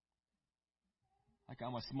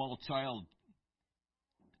I'm a small child,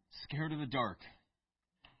 scared of the dark.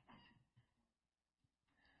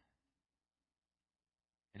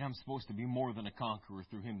 And I'm supposed to be more than a conqueror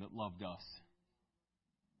through Him that loved us.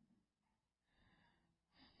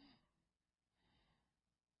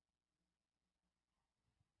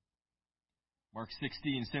 Mark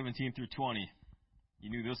 16:17-20. You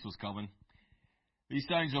knew this was coming. These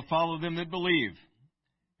signs will follow them that believe.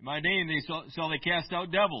 In my name shall they cast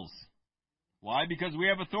out devils. Why? Because we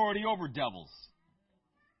have authority over devils.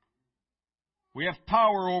 We have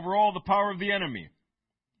power over all the power of the enemy.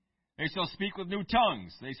 They shall speak with new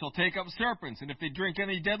tongues. They shall take up serpents. And if they drink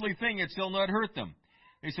any deadly thing, it shall not hurt them.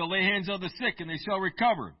 They shall lay hands on the sick, and they shall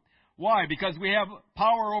recover. Why? Because we have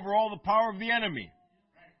power over all the power of the enemy.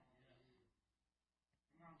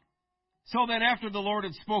 So then after the Lord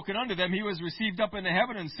had spoken unto them, He was received up into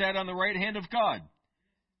heaven and sat on the right hand of God.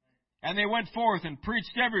 And they went forth and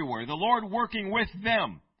preached everywhere, the Lord working with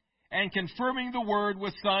them, and confirming the word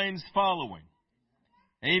with signs following.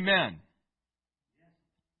 Amen.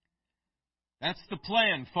 That's the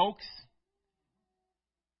plan, folks.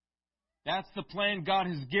 That's the plan God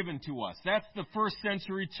has given to us. That's the first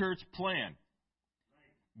century church plan.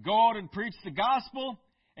 Go out and preach the gospel,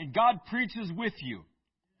 and God preaches with you.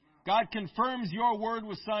 God confirms your word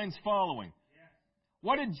with signs following.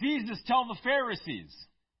 What did Jesus tell the Pharisees?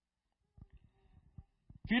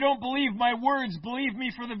 If you don't believe my words, believe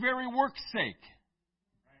me for the very work's sake.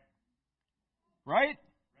 Right?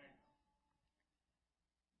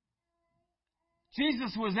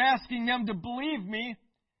 Jesus was asking them to believe me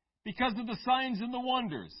because of the signs and the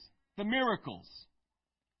wonders, the miracles.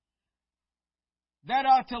 That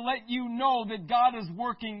ought to let you know that God is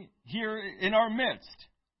working here in our midst.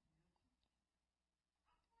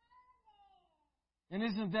 And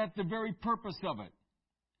isn't that the very purpose of it?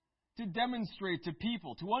 To demonstrate to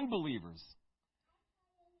people, to unbelievers,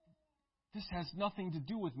 this has nothing to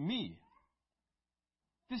do with me.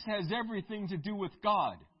 This has everything to do with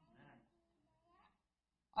God.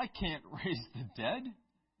 I can't raise the dead.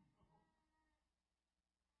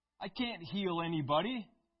 I can't heal anybody.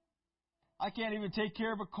 I can't even take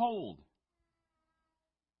care of a cold.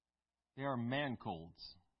 They are man colds.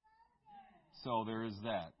 So there is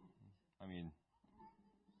that. I mean,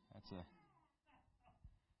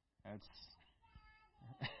 That's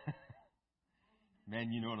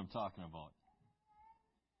men, you know what I'm talking about.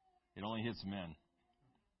 It only hits men.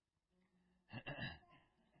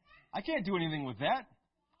 I can't do anything with that.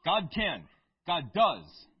 God can. God does.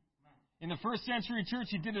 In the first century church,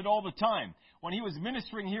 He did it all the time. When He was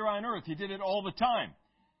ministering here on earth, He did it all the time.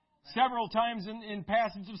 Several times in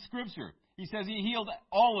passages of Scripture, He says He healed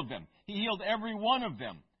all of them. He healed every one of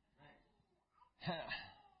them.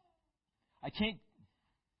 I can't.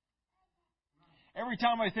 Every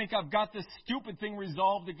time I think I've got this stupid thing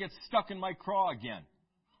resolved, it gets stuck in my craw again.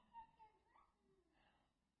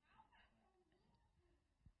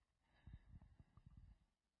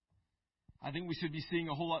 I think we should be seeing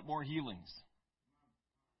a whole lot more healings.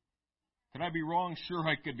 Could I be wrong? Sure,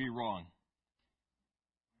 I could be wrong.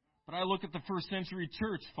 But I look at the first century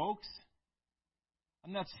church, folks.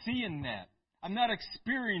 I'm not seeing that. I'm not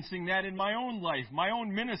experiencing that in my own life, my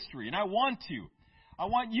own ministry, and I want to. I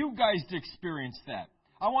want you guys to experience that.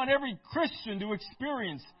 I want every Christian to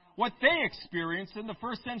experience what they experienced in the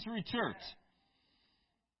first century church.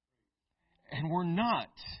 And we're not.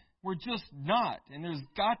 We're just not. And there's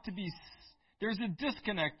a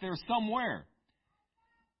disconnect there somewhere.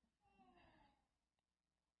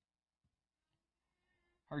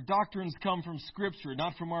 Our doctrines come from Scripture,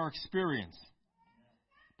 not from our experience.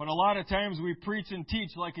 But a lot of times we preach and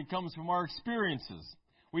teach like it comes from our experiences.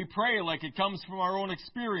 We pray like it comes from our own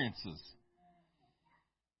experiences.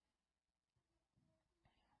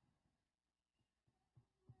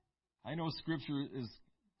 I know Scripture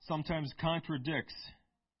sometimes contradicts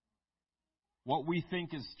what we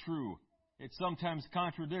think is true. It sometimes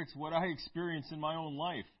contradicts what I experience in my own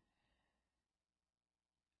life.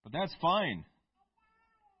 But that's fine.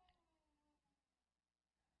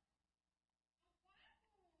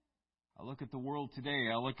 I look at the world today.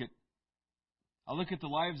 I look at the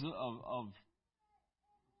lives of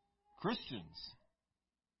Christians.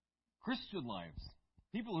 Christian lives.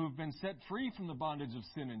 People who have been set free from the bondage of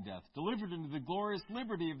sin and death, delivered into the glorious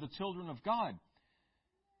liberty of the children of God.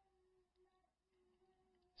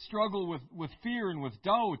 Struggle with fear and with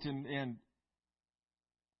doubt, and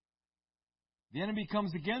the enemy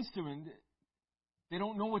comes against them, and they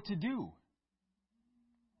don't know what to do.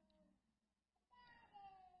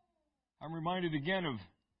 I'm reminded again of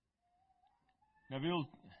Neville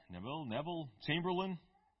Chamberlain,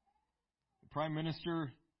 the Prime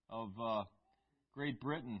Minister of Great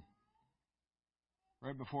Britain,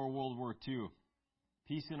 right before World War II.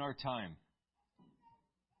 Peace in our time.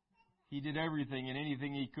 He did everything and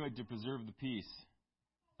anything he could to preserve the peace.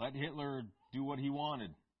 Let Hitler do what he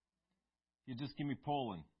wanted. You just give me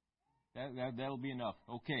Poland. That'll be enough.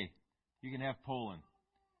 Okay, you can have Poland.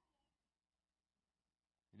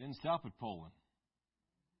 He didn't stop at Poland.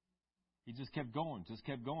 He just kept going.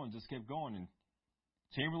 And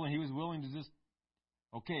Chamberlain, he was willing to just,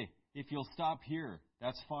 okay, if you'll stop here,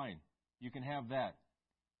 that's fine. You can have that.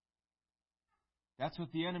 That's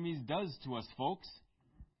what the enemy does to us, folks.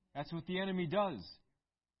 That's what the enemy does.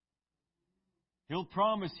 He'll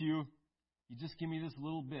promise you just give me this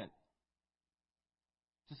little bit.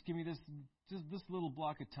 Just give me this little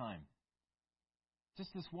block of time.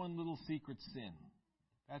 Just this one little secret sin.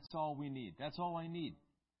 That's all we need. That's all I need.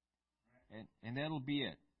 And that'll be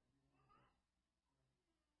it.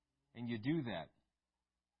 And you do that.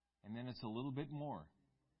 And then it's a little bit more.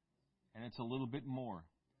 And it's a little bit more.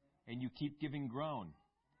 And you keep giving ground.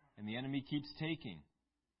 And the enemy keeps taking.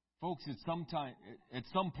 Folks, at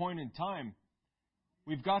some point in time,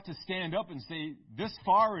 we've got to stand up and say, this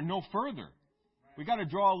far and no further. We've got to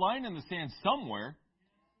draw a line in the sand somewhere.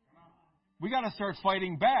 We've got to start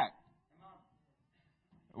fighting back.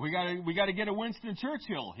 We got to get a Winston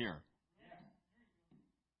Churchill here.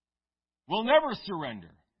 We'll never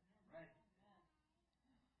surrender.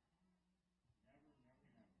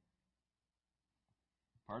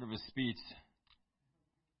 Part of his speech,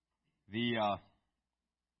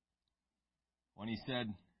 when he said,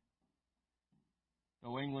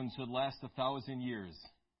 though England should last 1,000 years,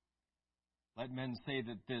 let men say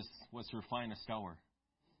that this was her finest hour.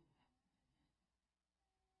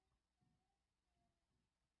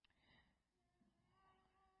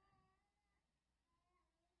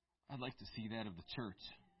 I'd like to see that of the church.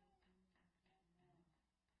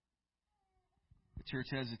 The church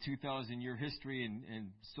has a 2,000-year history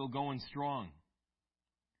and still going strong.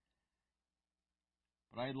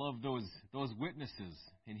 But I love those witnesses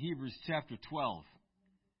in Hebrews chapter 12.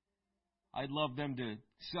 I'd love them to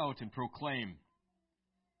shout and proclaim,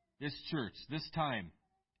 this church, this time,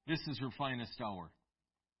 this is her finest hour.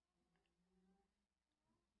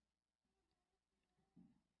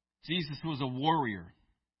 Jesus was a warrior.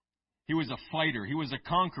 He was a fighter. He was a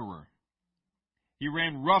conqueror. He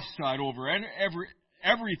ran roughshod over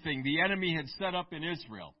everything the enemy had set up in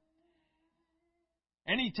Israel.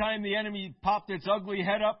 Anytime the enemy popped its ugly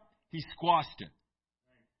head up, he squashed it.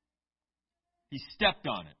 He stepped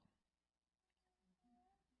on it.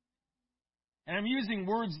 And I'm using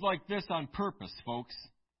words like this on purpose, folks.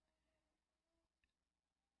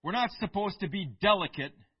 We're not supposed to be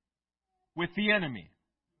delicate with the enemy.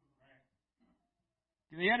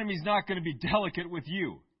 The enemy's not going to be delicate with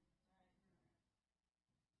you.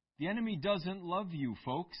 The enemy doesn't love you,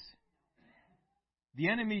 folks. The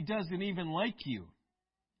enemy doesn't even like you.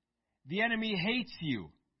 The enemy hates you,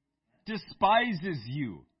 despises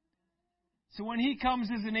you. So when he comes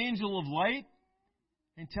as an angel of light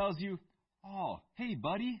and tells you, oh, hey,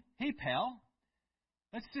 buddy, hey, pal,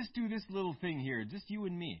 let's just do this little thing here, just you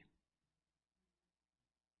and me.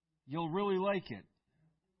 You'll really like it.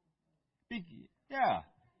 Yeah,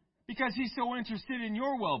 because he's so interested in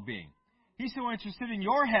your well-being. He's so interested in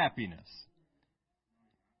your happiness.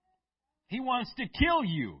 He wants to kill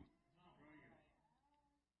you.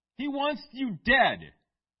 He wants you dead.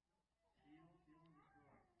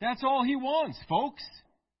 That's all he wants, folks.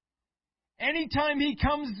 Anytime he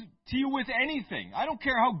comes to you with anything, I don't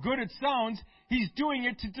care how good it sounds, he's doing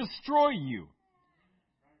it to destroy you.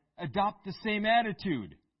 Adopt the same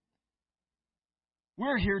attitude.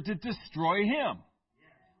 We're here to destroy him.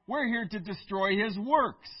 We're here to destroy his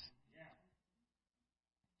works.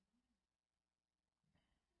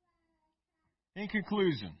 In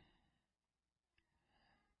conclusion,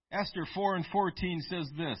 Esther 4:14 says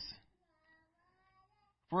this,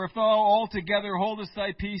 for if thou altogether holdest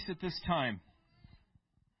thy peace at this time,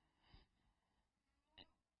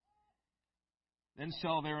 then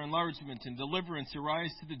shall their enlargement and deliverance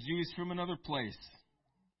arise to the Jews from another place.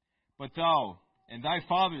 But thou and thy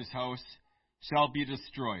father's house shall be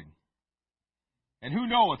destroyed. And who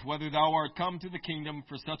knoweth whether thou art come to the kingdom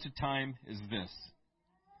for such a time as this?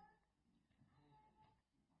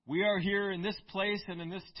 We are here in this place and in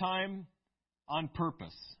this time on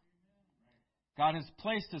purpose. God has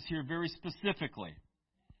placed us here very specifically.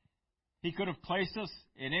 He could have placed us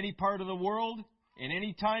in any part of the world, in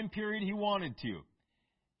any time period He wanted to.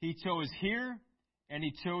 He chose here, and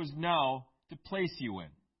He chose now to place you in.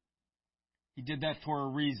 He did that for a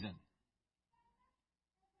reason.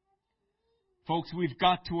 Folks, we've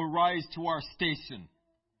got to arise to our station.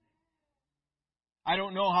 I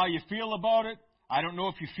don't know how you feel about it. I don't know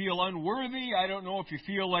if you feel unworthy. I don't know if you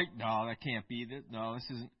feel like, no, that can't be. No, this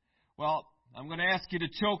isn't. Well, I'm going to ask you to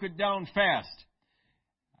choke it down fast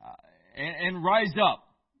and rise up.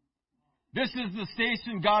 This is the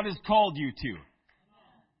station God has called you to.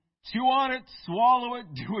 Chew on it, swallow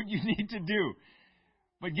it, do what you need to do.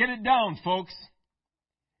 But get it down, folks,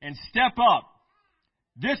 and step up.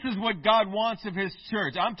 This is what God wants of His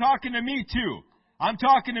church. I'm talking to me too. I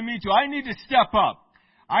need to step up.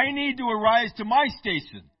 I need to arise to my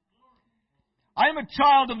station. I'm a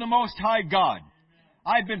child of the Most High God.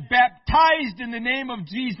 I've been baptized in the name of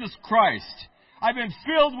Jesus Christ. I've been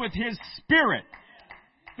filled with His Spirit.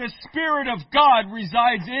 The Spirit of God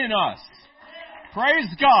resides in us.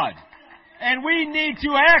 Praise God. And we need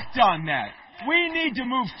to act on that. We need to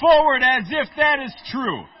move forward as if that is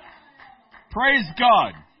true. Praise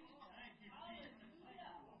God.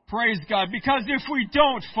 Praise God. Because if we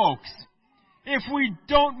don't, folks, if we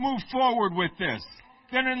don't move forward with this,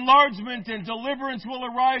 then enlargement and deliverance will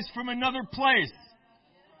arise from another place.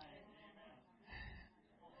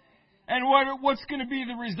 And what's going to be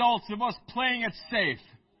the results of us playing it safe?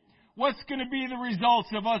 What's going to be the results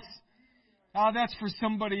of us, that's for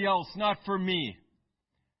somebody else, not for me.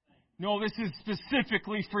 No, this is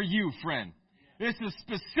specifically for you, friend. This is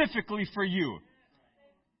specifically for you.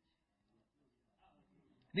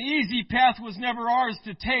 The easy path was never ours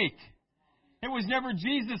to take. It was never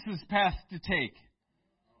Jesus' path to take.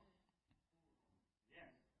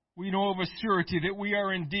 We know of a surety that we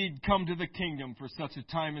are indeed come to the kingdom for such a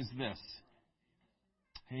time as this.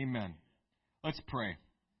 Amen. Let's pray.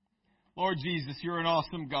 Lord Jesus, You're an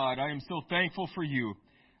awesome God. I am so thankful for You.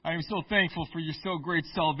 I am so thankful for Your so great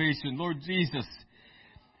salvation. Lord Jesus,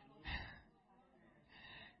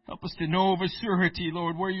 help us to know of a surety,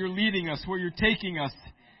 Lord, where You're leading us, where You're taking us.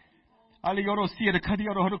 Hallelujah,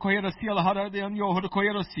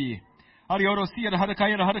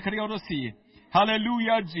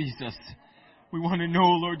 Jesus. We want to know,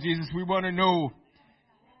 Lord Jesus, we want to know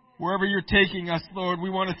wherever You're taking us, Lord.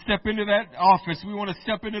 We want to step into that office. We want to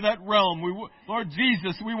step into that realm. Lord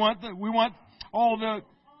Jesus, we want the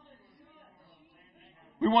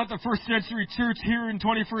first century church here in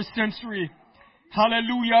 21st century.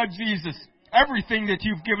 Hallelujah, Jesus. everything that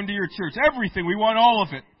you've given to your church. Everything. We want all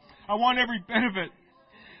of it. I want every bit of it.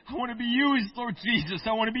 I want to be used, Lord Jesus.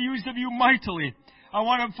 I want to be used of you mightily. I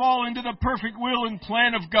want to fall into the perfect will and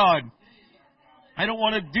plan of God. I don't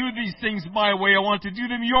want to do these things my way. I want to do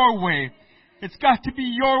them your way. It's got to be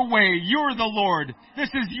your way. You're the Lord. This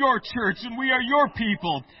is your church, and we are your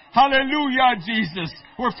people. Hallelujah, Jesus.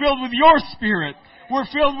 We're filled with your Spirit. We're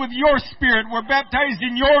filled with your Spirit. We're baptized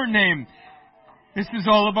in your name. This is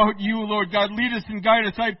all about you, Lord God. Lead us and guide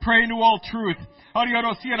us, I pray, into all truth.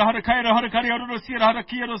 Hallelujah,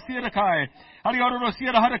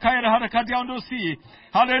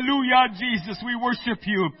 Jesus. We worship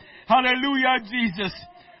you. Hallelujah, Jesus.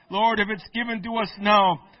 Lord, if it's given to us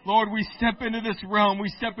now, Lord, we step into this realm. We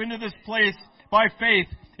step into this place by faith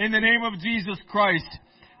in the name of Jesus Christ.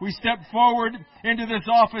 We step forward into this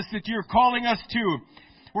office that you're calling us to.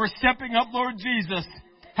 We're stepping up, Lord Jesus.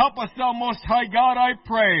 Help us, thou Most High God, I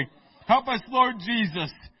pray. Help us, Lord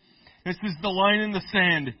Jesus. This is the line in the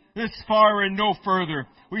sand. This far and no further.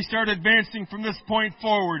 We start advancing from this point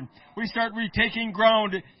forward. We start retaking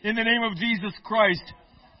ground in the name of Jesus Christ.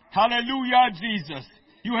 Hallelujah, Jesus.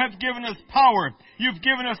 You have given us power. You've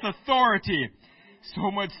given us authority.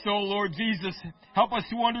 So much so, Lord Jesus, help us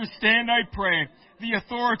to understand, I pray, the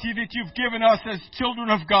authority that you've given us as children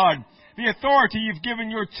of God. The authority you've given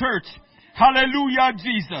your church. Hallelujah,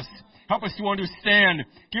 Jesus. Help us to understand.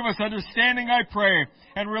 Give us understanding, I pray,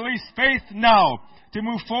 and release faith now to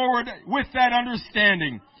move forward with that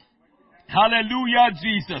understanding. Hallelujah,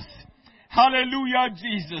 Jesus. Hallelujah,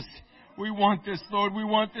 Jesus. We want this, Lord. We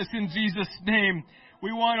want this in Jesus' name.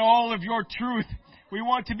 We want all of your truth. We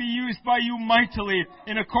want to be used by you mightily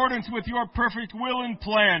in accordance with your perfect will and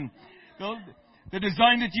plan. The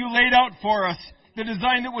design that you laid out for us, the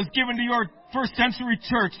design that was given to your first century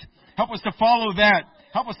church. Help us to follow that.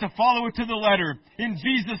 Help us to follow it to the letter. In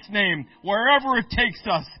Jesus' name, wherever it takes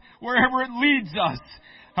us, wherever it leads us,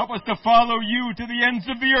 help us to follow you to the ends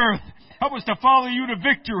of the earth. Help us to follow you to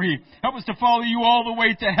victory. Help us to follow you all the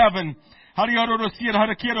way to heaven.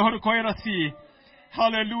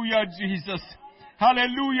 Hallelujah, Jesus.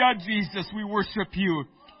 Hallelujah, Jesus. We worship you.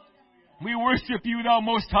 We worship you, thou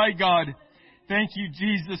Most High God. Thank you,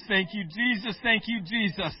 Jesus. Thank you, Jesus. Thank you,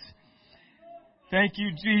 Jesus. Thank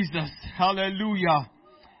you, Jesus. Hallelujah.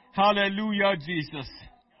 Hallelujah, Jesus.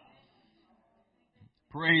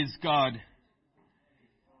 Praise God.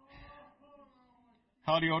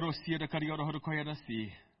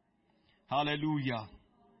 Hallelujah.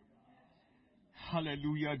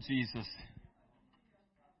 Hallelujah, Jesus.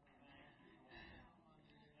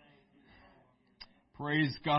 Praise God.